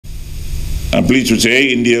I'm pleased to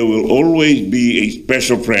say India will always be a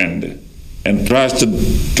special friend and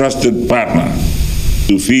trusted partner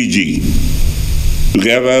to Fiji.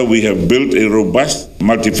 Together, we have built a robust,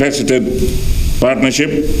 multifaceted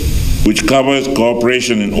partnership which covers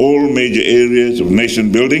cooperation in all major areas of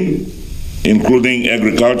nation building, including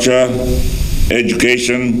agriculture,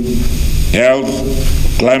 education,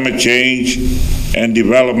 health, climate change, and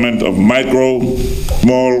development of micro,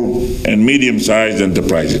 small, and medium-sized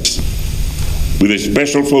enterprises, with a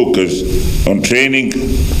special focus on training,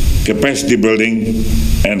 capacity building,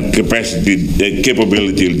 and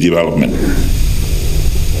capability development.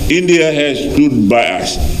 India has stood by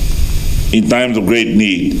us in times of great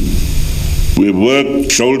need. We've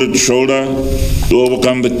worked shoulder to shoulder to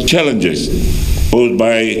overcome the challenges posed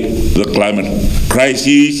by the climate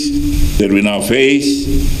crises that we now face,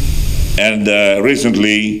 and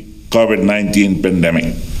recently, COVID-19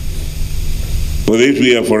 pandemic. For this,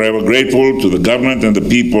 we are forever grateful to the government and the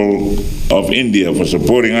people of India for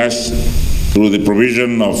supporting us through the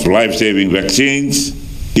provision of life-saving vaccines,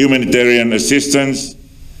 humanitarian assistance,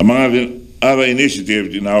 among other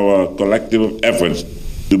initiatives in our collective efforts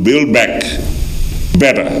to build back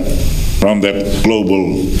better from that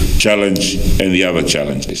global challenge and the other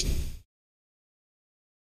challenges.